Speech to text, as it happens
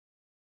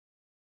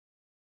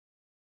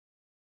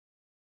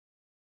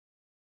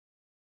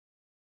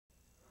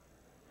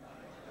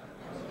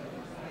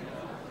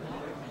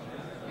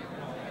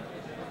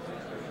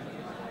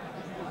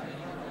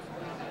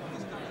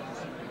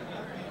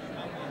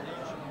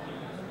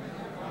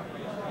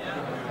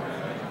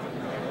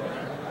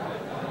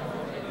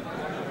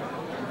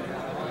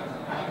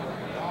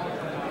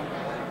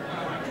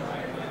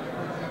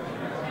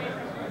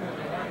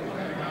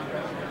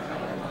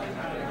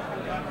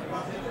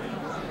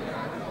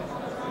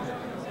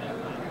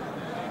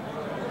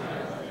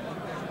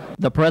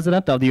the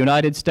President of the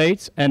United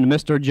States, and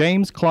Mr.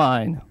 James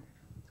Klein.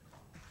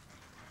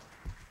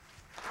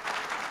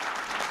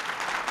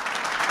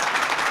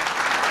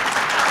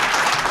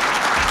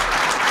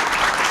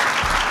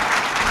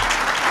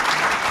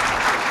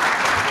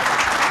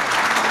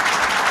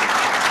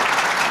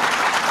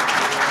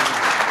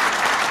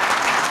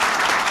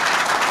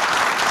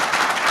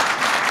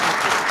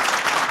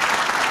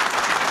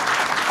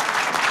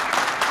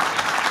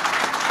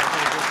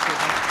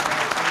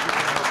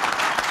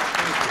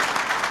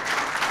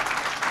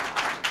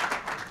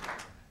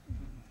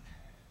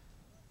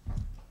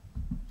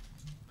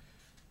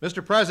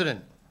 Mr.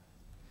 President,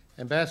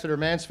 Ambassador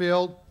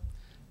Mansfield,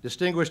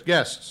 distinguished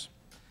guests,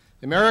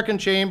 the American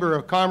Chamber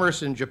of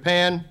Commerce in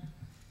Japan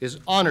is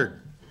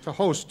honored to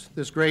host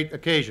this great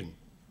occasion.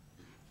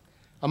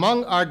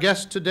 Among our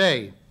guests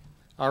today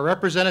are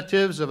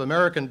representatives of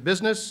American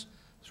business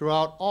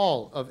throughout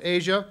all of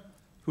Asia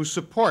who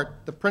support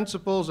the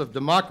principles of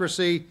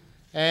democracy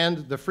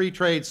and the free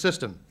trade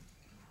system.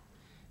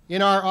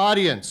 In our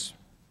audience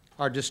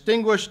are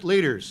distinguished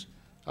leaders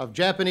of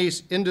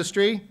Japanese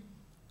industry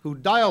who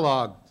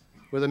dialogue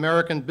with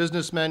American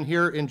businessmen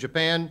here in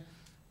Japan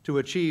to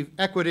achieve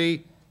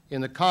equity in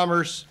the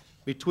commerce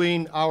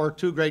between our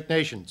two great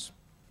nations.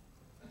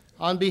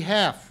 On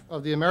behalf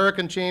of the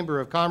American Chamber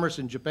of Commerce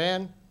in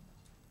Japan,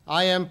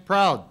 I am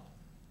proud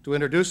to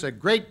introduce a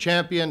great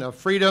champion of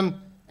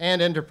freedom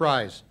and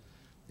enterprise,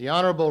 the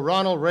Honorable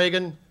Ronald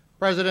Reagan,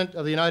 President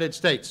of the United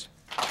States.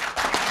 Thank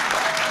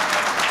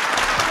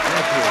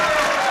you.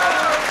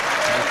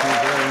 Thank you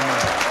very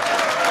much.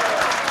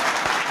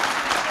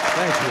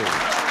 Thank you.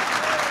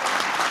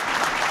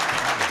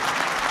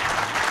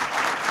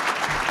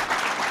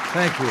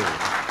 Thank you.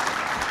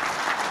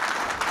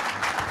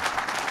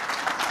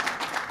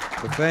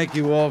 Well, thank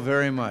you all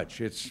very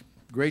much. It's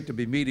great to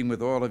be meeting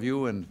with all of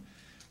you and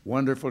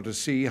wonderful to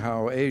see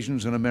how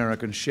Asians and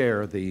Americans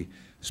share the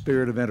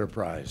spirit of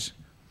enterprise.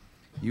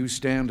 You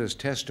stand as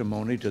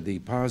testimony to the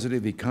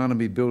positive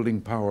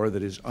economy-building power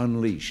that is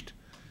unleashed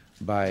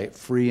by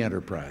free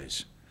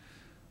enterprise.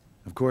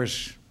 Of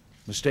course,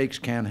 mistakes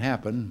can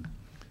happen,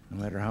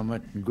 no matter how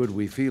much good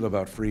we feel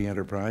about free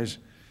enterprise.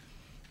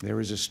 There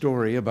is a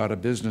story about a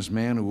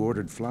businessman who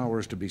ordered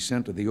flowers to be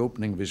sent to the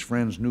opening of his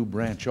friend's new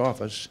branch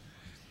office.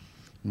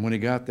 And when he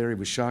got there, he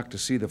was shocked to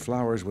see the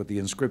flowers with the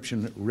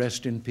inscription,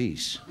 "Rest in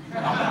peace."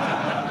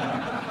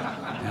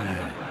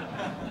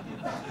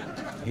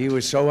 He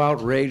was so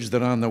outraged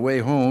that on the way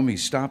home, he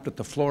stopped at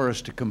the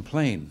florist to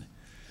complain.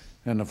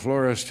 And the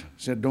florist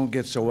said, "Don't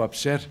get so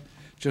upset.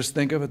 Just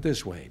think of it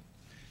this way.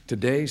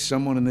 Today,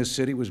 someone in this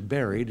city was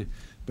buried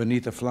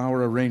beneath a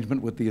flower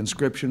arrangement with the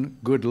inscription,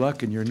 'Good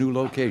luck in your new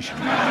location.'"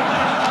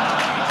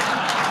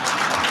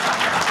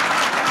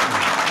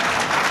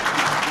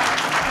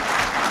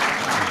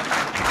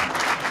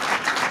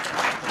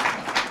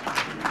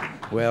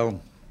 Well,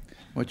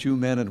 what you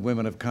men and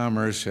women of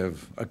commerce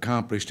have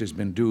accomplished has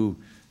been due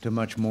to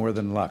much more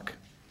than luck.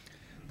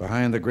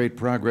 Behind the great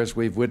progress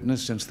we've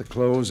witnessed since the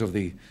close of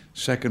the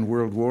Second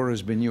World War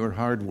has been your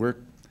hard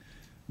work,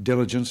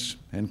 diligence,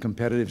 and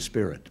competitive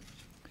spirit.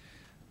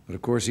 But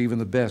of course, even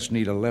the best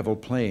need a level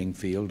playing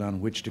field on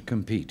which to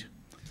compete.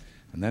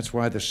 And that's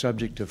why the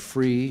subject of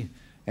free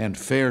and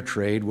fair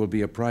trade will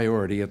be a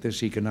priority at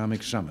this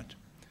economic summit.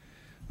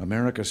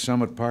 America's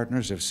summit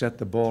partners have set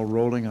the ball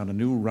rolling on a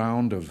new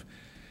round of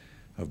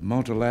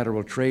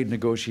multilateral trade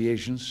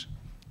negotiations,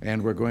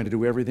 and we're going to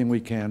do everything we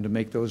can to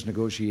make those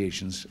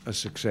negotiations a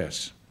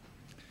success.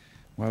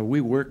 While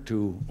we work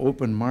to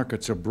open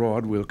markets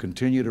abroad, we'll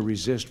continue to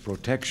resist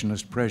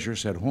protectionist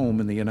pressures at home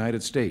in the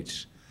United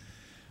States.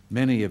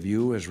 Many of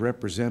you, as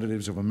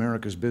representatives of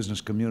America's business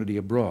community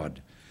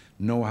abroad,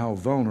 know how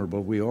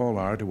vulnerable we all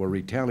are to a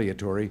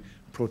retaliatory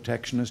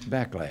protectionist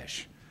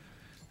backlash.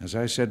 As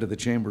I said to the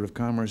Chamber of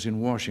Commerce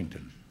in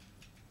Washington,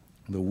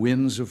 the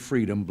winds of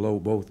freedom blow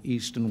both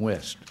east and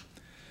west,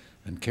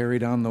 and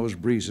carried on those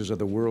breezes are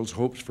the world's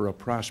hopes for a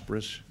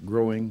prosperous,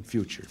 growing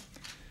future.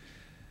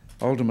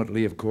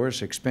 Ultimately, of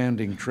course,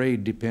 expanding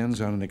trade depends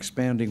on an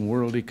expanding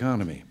world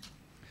economy.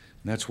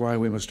 And that's why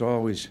we must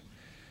always,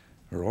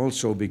 or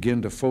also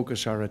begin to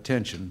focus our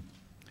attention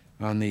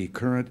on the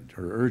current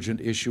or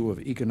urgent issue of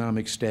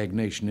economic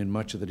stagnation in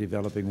much of the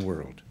developing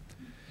world.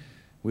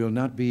 We'll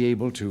not be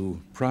able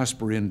to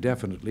prosper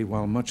indefinitely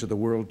while much of the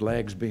world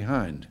lags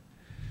behind,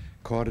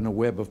 caught in a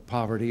web of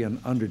poverty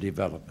and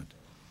underdevelopment.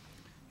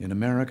 In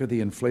America, the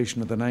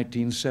inflation of the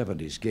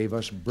 1970s gave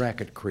us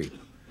bracket creep.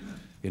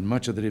 In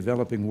much of the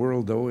developing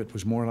world, though, it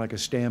was more like a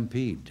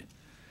stampede.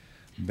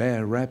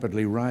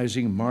 Rapidly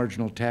rising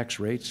marginal tax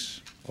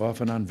rates,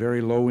 often on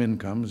very low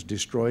incomes,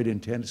 destroyed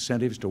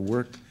incentives to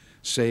work,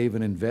 save,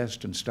 and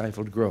invest, and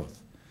stifled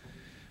growth.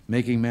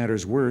 Making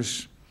matters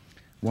worse,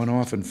 one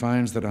often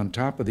finds that on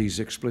top of these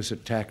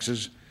explicit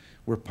taxes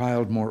were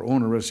piled more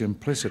onerous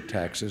implicit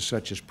taxes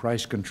such as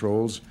price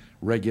controls,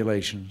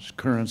 regulations,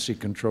 currency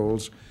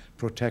controls,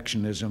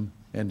 protectionism,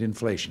 and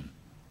inflation.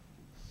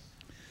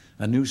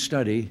 A new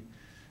study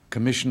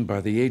commissioned by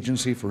the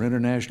Agency for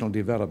International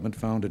Development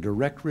found a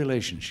direct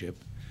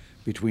relationship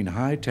between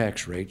high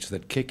tax rates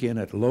that kick in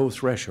at low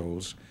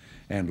thresholds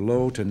and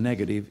low to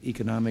negative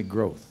economic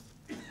growth.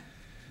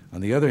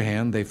 On the other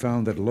hand, they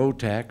found that low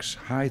tax,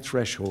 high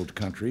threshold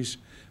countries,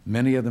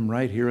 many of them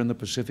right here in the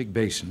Pacific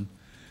Basin,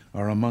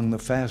 are among the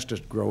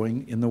fastest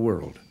growing in the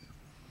world.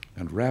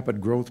 And rapid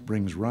growth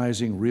brings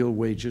rising real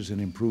wages and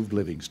improved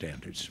living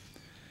standards.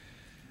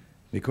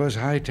 Because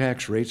high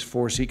tax rates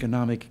force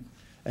economic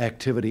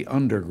activity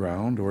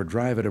underground or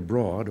drive it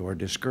abroad or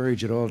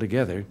discourage it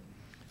altogether,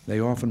 they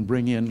often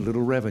bring in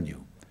little revenue.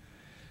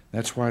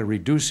 That's why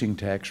reducing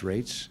tax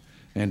rates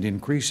and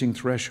increasing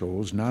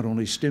thresholds not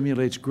only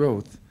stimulates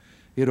growth,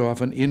 it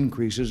often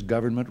increases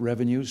government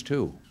revenues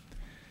too.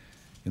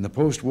 In the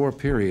post-war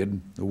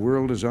period, the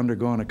world has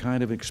undergone a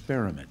kind of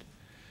experiment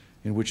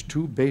in which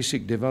two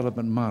basic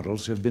development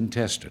models have been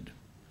tested.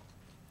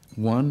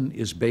 One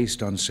is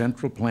based on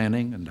central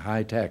planning and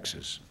high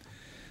taxes,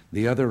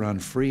 the other on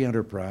free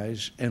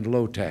enterprise and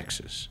low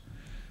taxes.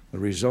 The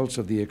results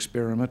of the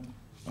experiment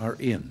are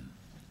in.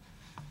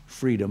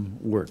 Freedom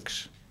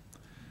works.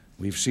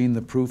 We've seen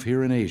the proof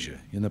here in Asia,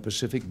 in the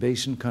Pacific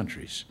Basin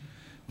countries,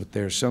 with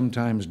their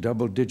sometimes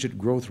double-digit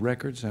growth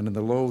records, and in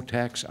the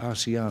low-tax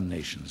ASEAN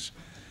nations,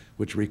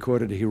 which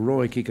recorded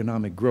heroic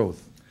economic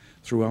growth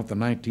throughout the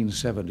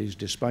 1970s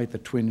despite the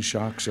twin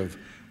shocks of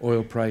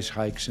oil price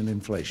hikes and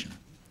inflation.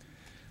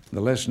 The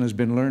lesson has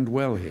been learned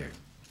well here.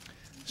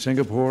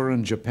 Singapore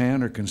and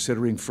Japan are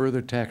considering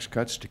further tax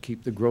cuts to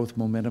keep the growth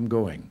momentum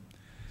going.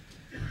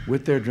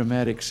 With their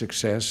dramatic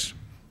success,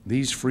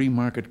 these free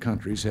market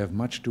countries have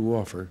much to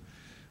offer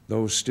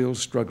those still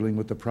struggling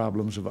with the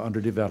problems of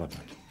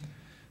underdevelopment.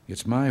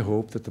 It's my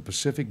hope that the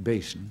Pacific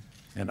Basin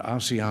and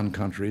ASEAN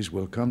countries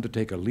will come to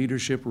take a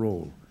leadership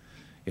role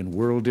in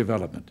world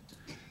development,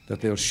 that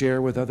they'll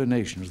share with other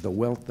nations the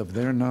wealth of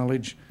their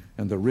knowledge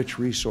and the rich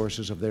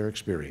resources of their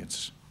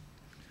experience.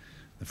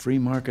 The free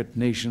market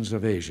nations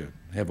of Asia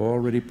have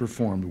already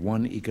performed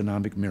one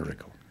economic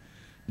miracle.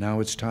 Now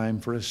it's time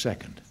for a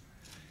second,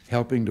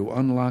 helping to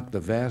unlock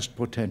the vast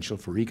potential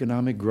for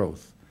economic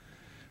growth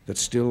that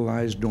still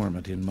lies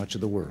dormant in much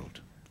of the world.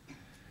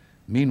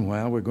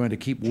 Meanwhile, we're going to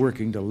keep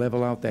working to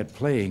level out that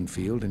playing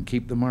field and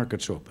keep the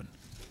markets open.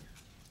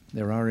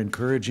 There are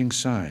encouraging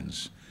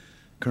signs.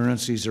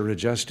 Currencies are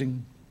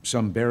adjusting,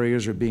 some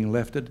barriers are being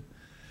lifted,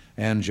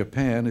 and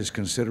Japan is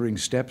considering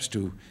steps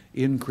to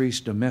increase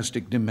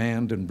domestic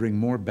demand and bring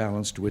more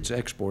balance to its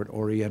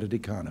export-oriented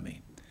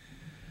economy.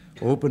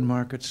 Open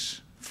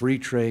markets, free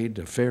trade,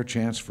 a fair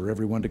chance for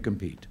everyone to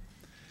compete.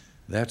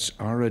 That's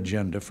our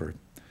agenda for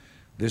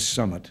this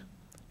summit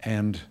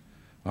and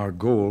our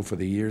goal for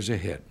the years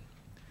ahead.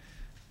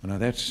 Now,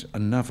 that's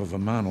enough of a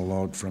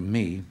monologue from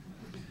me,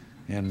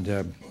 and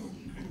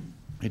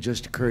it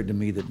just occurred to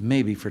me that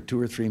maybe for 2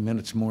 or 3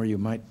 minutes more you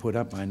might put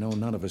up. I know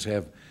none of us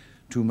have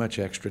too much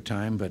extra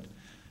time, but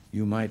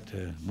you might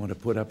want to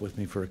put up with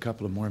me for a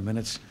couple of more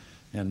minutes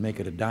and make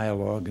it a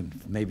dialogue, and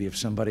maybe if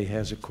somebody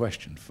has a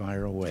question,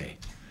 fire away.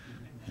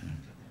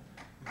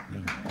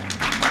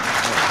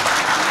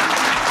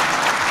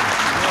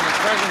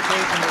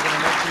 Presentation, we're going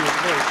to make you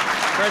first.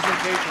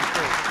 Presentation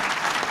first.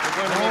 We're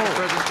going to make a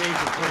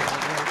presentation first.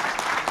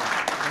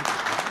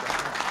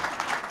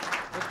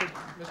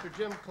 Mr.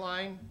 Jim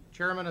Klein,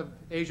 Chairman of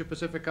Asia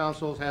Pacific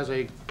Council, has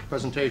a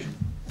presentation.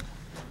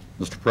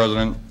 Mr.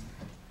 President,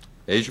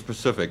 Asia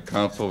Pacific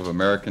Council of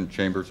American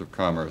Chambers of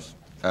Commerce,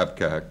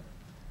 APCAC,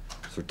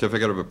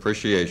 Certificate of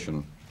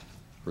Appreciation,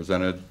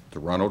 presented to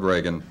Ronald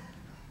Reagan,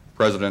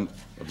 President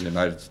of the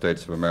United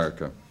States of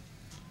America,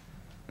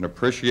 in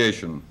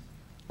appreciation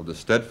of the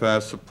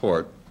steadfast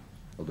support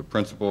of the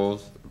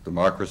principles of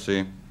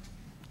democracy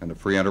and the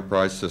free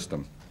enterprise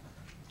system,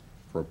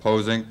 for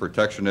opposing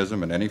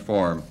protectionism in any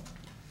form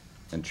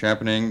and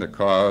championing the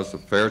cause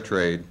of fair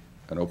trade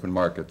and open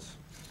markets,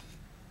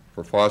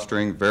 for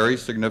fostering very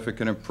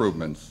significant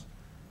improvements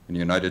in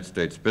United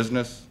States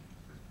business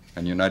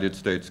and United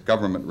States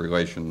government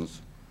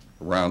relations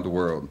around the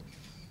world,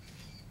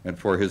 and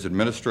for his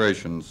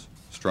administration's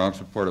strong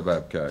support of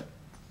APCAC.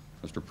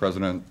 Mr.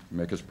 President,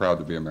 make us proud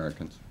to be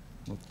Americans.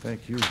 Well,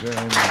 thank you very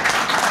much.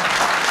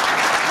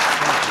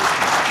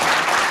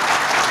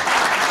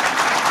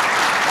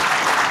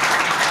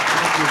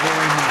 Thank you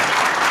very much.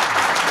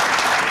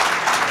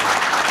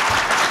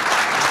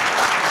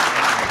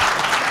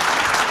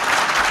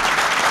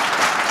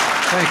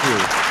 Thank you.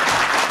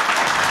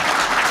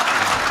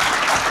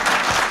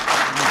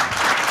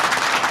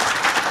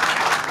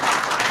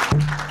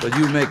 Well,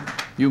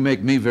 you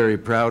make me very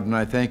proud, and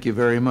I thank you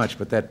very much.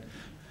 But that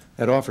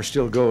offer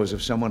still goes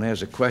if someone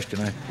has a question.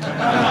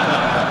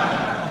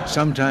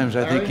 Sometimes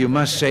I think you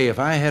must say, if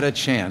I had a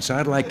chance,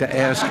 I'd like to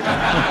ask.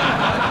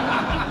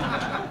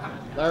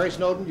 Larry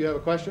Snowden, you have a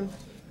question?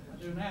 I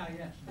do now,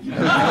 yes.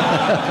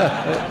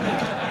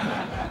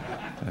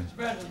 Mr.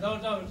 President,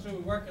 those of us who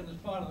work in this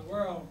part of the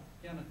world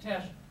can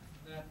attest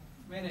that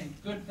many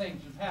good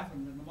things have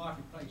happened in the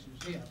marketplaces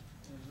here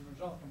as a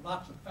result of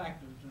lots of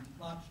factors and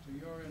lots to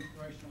your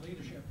inspirational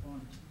leadership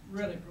on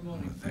really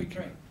promoting free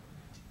trade.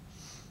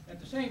 At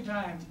the same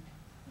time,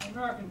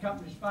 American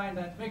companies find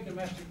that big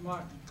domestic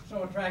market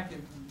so attractive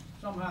and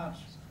somehow it's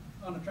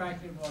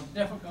unattractive or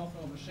difficult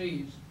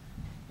overseas.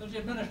 Does the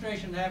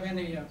administration have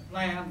any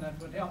plan that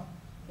would help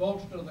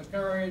bolster the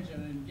courage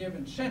and give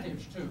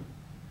incentives to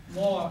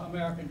more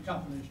American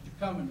companies to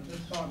come into this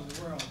part of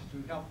the world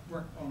to help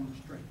work on the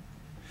street?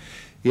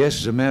 Yes,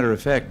 as a matter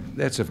of fact,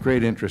 that's of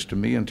great interest to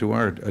me and to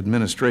our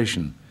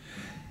administration.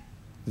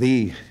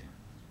 We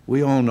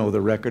all know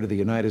the record of the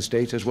United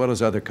States as well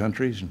as other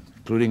countries,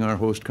 including our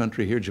host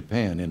country here,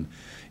 Japan,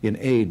 in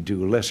aid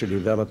to lesser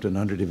developed and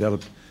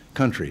underdeveloped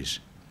countries.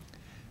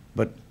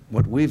 But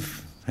what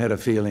we've had a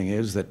feeling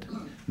is that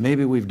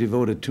maybe we've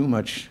devoted too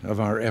much of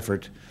our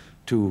effort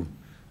to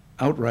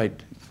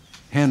outright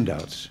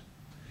handouts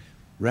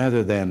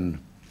rather than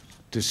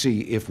to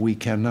see if we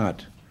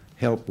cannot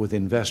help with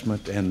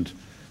investment and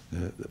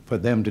for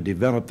them to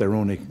develop their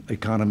own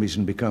economies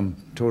and become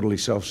totally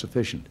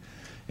self-sufficient.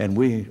 And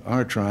we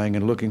are trying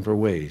and looking for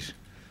ways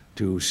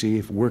to see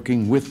if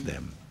working with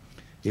them,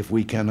 if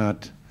we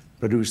cannot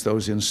produce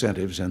those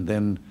incentives and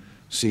then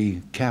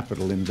see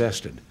capital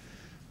invested.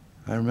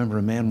 I remember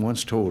a man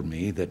once told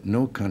me that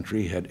no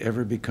country had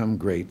ever become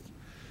great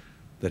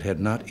that had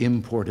not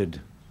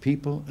imported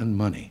people and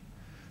money.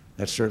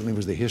 That certainly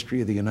was the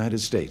history of the United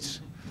States.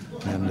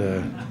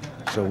 And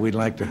so we'd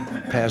like to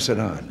pass it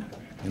on,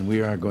 and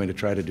we are going to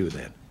try to do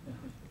that.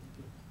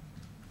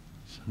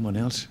 Someone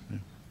else?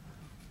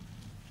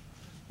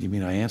 You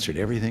mean I answered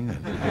everything?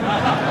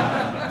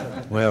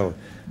 Well,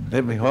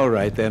 all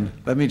right then.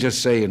 Let me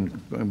just say,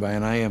 and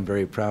I am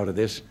very proud of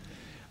this,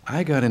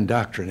 I got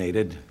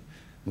indoctrinated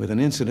with an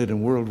incident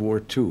in World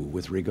War II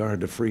with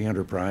regard to free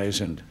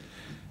enterprise and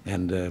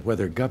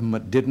whether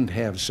government didn't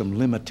have some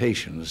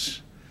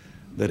limitations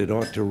that it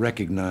ought to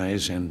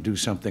recognize and do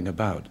something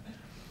about.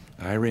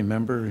 I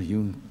remember,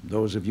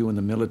 those of you in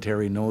the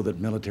military know that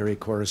military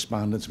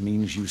correspondence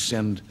means you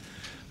send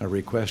a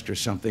request or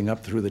something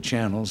up through the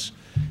channels,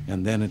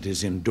 and then it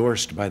is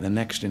endorsed by the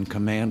next in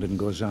command and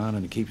goes on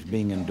and it keeps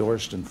being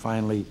endorsed, and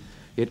finally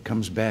it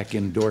comes back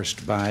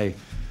endorsed by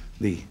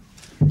the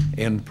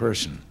end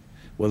person.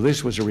 Well,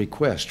 this was a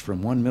request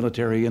from one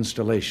military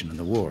installation in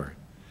the war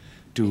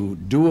to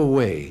do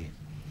away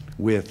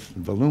with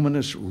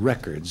voluminous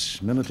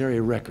records,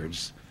 military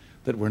records,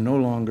 that were no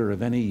longer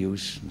of any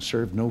use and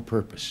served no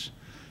purpose.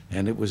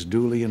 And it was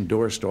duly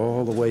endorsed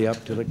all the way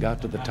up till it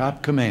got to the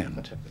top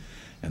command.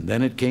 And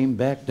then it came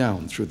back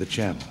down through the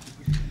channel.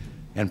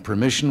 And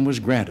permission was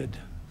granted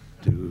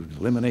to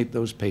eliminate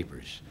those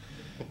papers,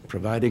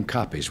 providing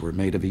copies were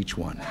made of each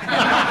one. We'd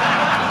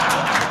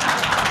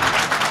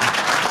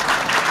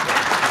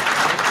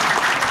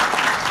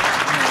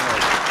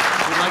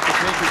like to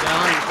take you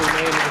down, if we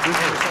may, introduce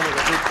some of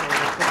the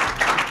people.